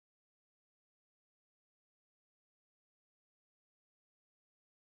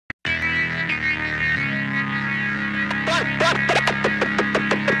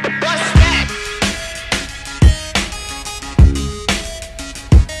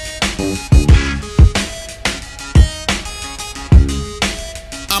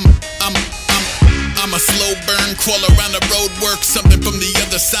I'm a slow burn, crawl around the road, work something from the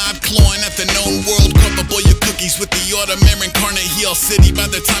other side, clawing at the known world. Crump up all your cookies with the autumn incarnate. Heal city by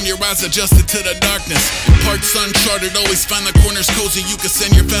the time your eyes adjusted to the darkness. In parts uncharted, always find the corners cozy. You can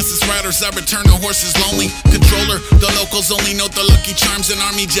send your fastest riders, I return the horses lonely. Controller, the locals only note the lucky charms and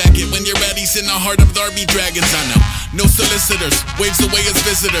army jacket. When you're ready's in the heart of the Darby dragons, I know. No solicitors, waves away as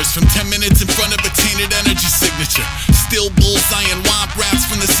visitors. From 10 minutes in front of a tainted energy signature. Still bullseyeing womp raps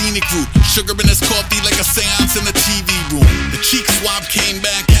from the scenic route. Sugar in his coffee like a séance in the TV room. The cheek swab came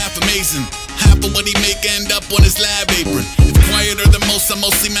back half amazing. Half of what he make end up on his lab apron. It's quieter than most, I'm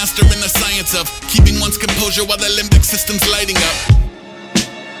mostly mastering the science of keeping one's composure while the limbic system's lighting up.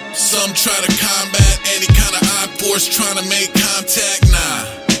 Some try to combat any kind of odd force trying to make contact. Nah,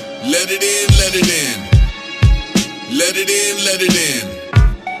 let it in, let it in. Let it in, let it in.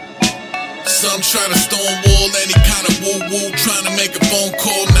 Some try to stonewall any kind of woo-woo trying to make a phone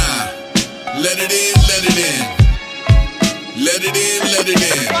call. Nah, let it in, let it in. Let it in, let it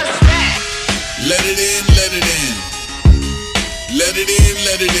in. Let it in, let it in. Let it in,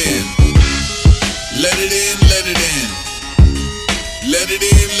 let it in. Let it in, let it in. Let it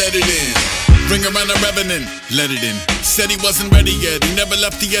in, let it in. Bring around a revenant, let it in. Said he wasn't ready yet, he never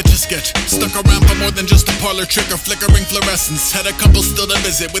left the Etch-a-Sketch. Stuck around for more than just a parlor trick or flickering fluorescence. Had a couple still to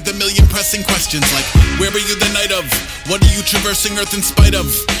visit with a million pressing questions like, where were you the night of? What are you traversing Earth in spite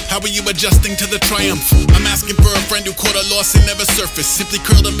of? How are you adjusting to the triumph? I'm asking for a friend who caught a loss and never surfaced. Simply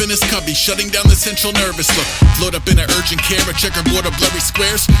curled up in his cubby, shutting down the central nervous. Look, float up in an urgent care, a checkerboard of blurry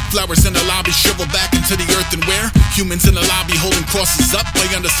squares. Flowers in the lobby shrivel back into the earthenware. Humans in the lobby holding crosses up. I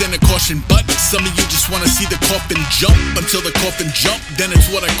understand the caution, but some of you just wanna see the coffin jump. Until the coffin jump, then it's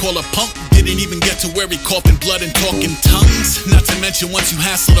what I call a punk. Didn't even get to where he coughing blood and talking tongues. Not to mention once you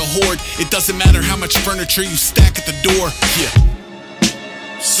hassle the horde, it doesn't matter how much furniture you stack at the door. Yeah.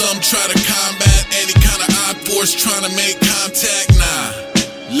 Some try to combat any kind of odd force trying to make contact. Nah,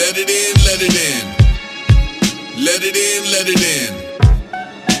 let it in, let it in. Let it in, let it in.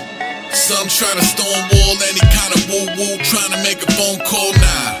 Some try to stonewall any kind of woo-woo trying to make a phone call.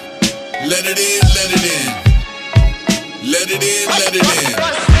 Nah, let it in, let it in. Let it in, let it in.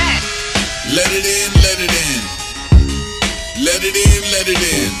 Let it in, let it in. Let it in, let it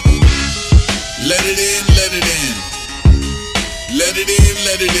in. Let it in, let it in. Let it in,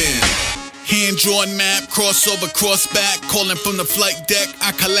 let it in. Hand-drawn map, crossover, cross-back. Calling from the flight deck,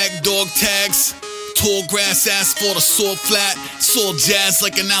 I collect dog tags. Tall grass, asphalt, a sore flat. Soul jazz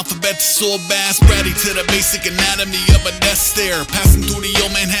like an alphabet to soul bass. Bratty to the basic anatomy of a death stare. Passing through the old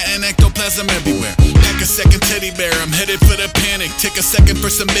Manhattan, ectoplasm everywhere. Pack a second teddy bear, I'm headed for the panic. Take a second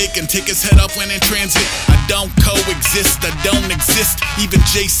for some bacon, take his head off when in transit. I don't coexist, I don't exist. Even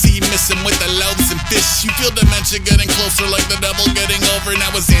JC missing with the loaves and fish. You feel dementia getting closer like the devil getting over.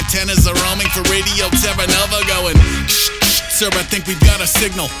 Now his antennas are roaming for radio Terra Nova going. Sir, I think we've got a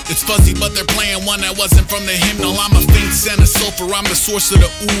signal. It's fuzzy, but they're playing one that wasn't from the hymnal. I'm a faint scent of sulfur, I'm the source of the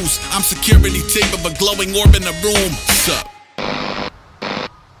ooze. I'm security tape of a glowing orb in the room. Sup?